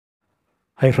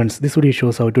Hi friends, this video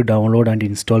shows how to download and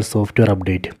install software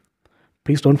update.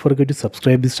 Please don't forget to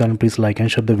subscribe this channel. Please like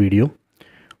and share the video.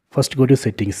 First go to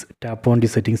settings, tap on the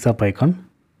settings app icon,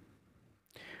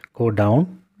 go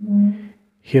down.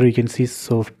 Here you can see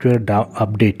software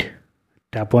update.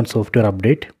 Tap on software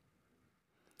update,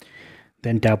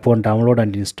 then tap on download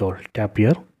and install. Tap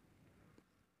here.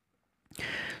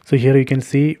 So here you can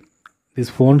see this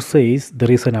phone says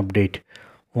there is an update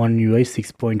on UI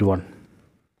 6.1.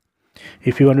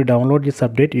 If you want to download this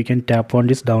update, you can tap on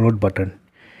this download button.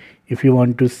 If you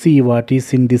want to see what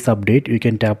is in this update, you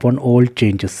can tap on all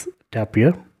changes. Tap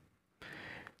here.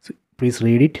 So please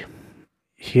read it.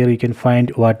 Here you can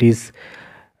find what is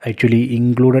actually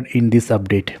included in this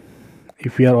update.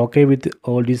 If you are okay with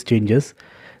all these changes,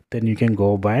 then you can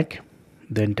go back,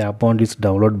 then tap on this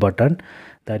download button.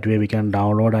 That way we can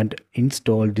download and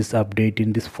install this update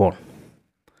in this phone.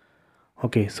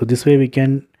 Okay, so this way we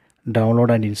can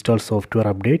download and install software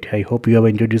update. I hope you have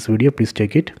enjoyed this video. Please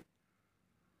check it.